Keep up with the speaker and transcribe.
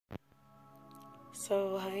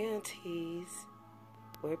So, hi aunties,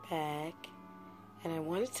 we're back, and I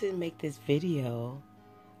wanted to make this video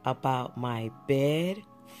about my bed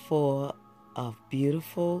full of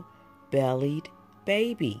beautiful bellied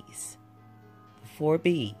babies, the 4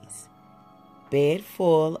 B's, bed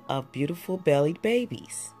full of beautiful bellied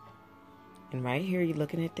babies. And right here you're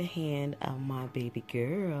looking at the hand of my baby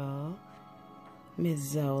girl, Miss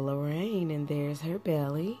Zola Rain, and there's her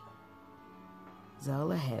belly.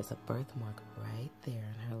 Zola has a birthmark right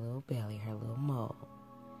there in her little belly, her little mole.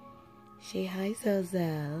 Say hi,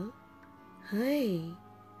 Zozo. Hi.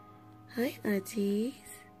 Hi, aunties.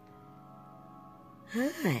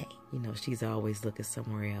 Hi. You know, she's always looking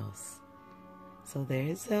somewhere else. So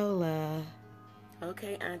there's Zola.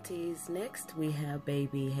 Okay, aunties, next we have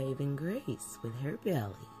baby Haven Grace with her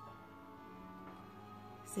belly.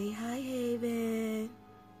 Say hi, Haven.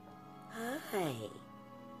 Hi.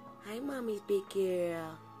 Hi, mommy's big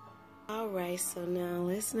girl. Alright, so now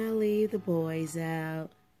let's not leave the boys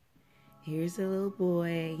out. Here's a little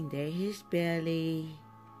boy. There's his belly.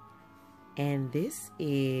 And this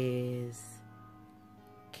is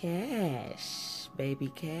Cash.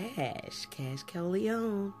 Baby Cash. Cash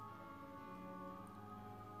Coleon.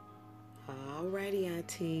 Alrighty,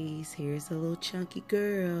 aunties. Here's a little chunky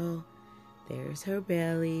girl. There's her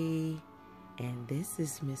belly. And this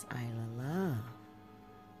is Miss Isla Love.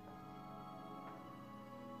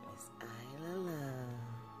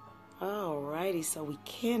 Alrighty, so we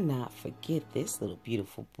cannot forget this little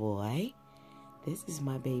beautiful boy. This is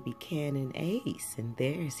my baby Cannon Ace, and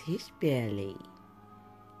there's his belly.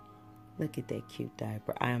 Look at that cute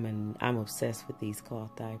diaper. I'm obsessed with these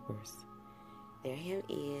cloth diapers. There him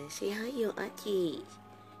is. Say hi, your auntie.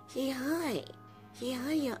 Say hi. Say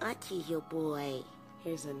hi, your auntie, your boy.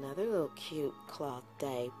 Here's another little cute cloth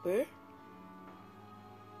diaper.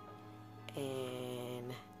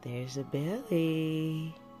 And there's a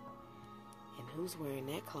belly. And who's wearing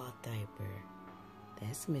that cloth diaper?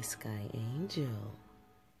 That's Miss Sky Angel.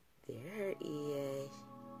 There her is.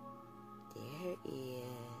 There her is.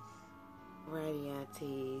 Alrighty,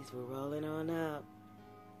 aunties, we're rolling on up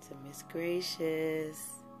to Miss Gracious.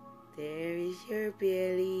 There is your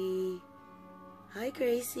belly. Hi,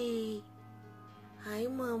 Gracie. Hi,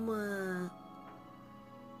 Mama.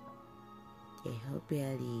 There her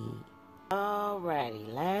belly.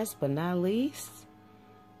 Alrighty, last but not least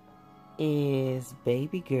is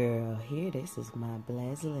baby girl. Here, this is my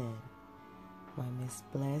Blaslin. My Miss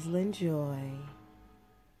Blaslin Joy.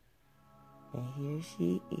 And here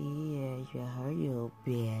she is, her little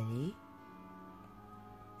belly.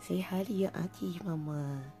 Say hi to your auntie,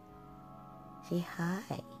 Mama. Say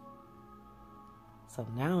hi. So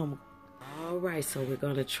now alright, so we're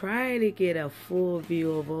gonna try to get a full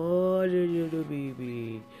view of all the little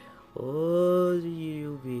babies. All the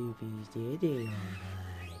little babies. There they are,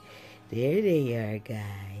 guys. There they are,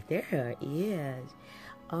 guys. There her is.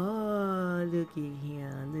 Oh, look at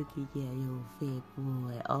him. Look at that little fat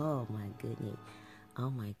boy. Oh, my goodness. Oh,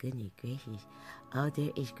 my goodness gracious. Oh,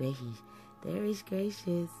 there is Gracious. There is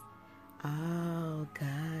Gracious. Oh,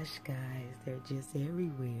 gosh, guys. They're just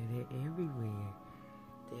everywhere. They're everywhere.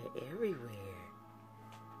 They're everywhere.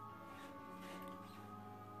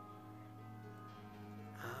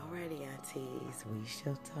 Alrighty, aunties. We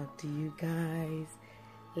shall talk to you guys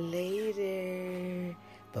later.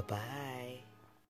 Bye-bye.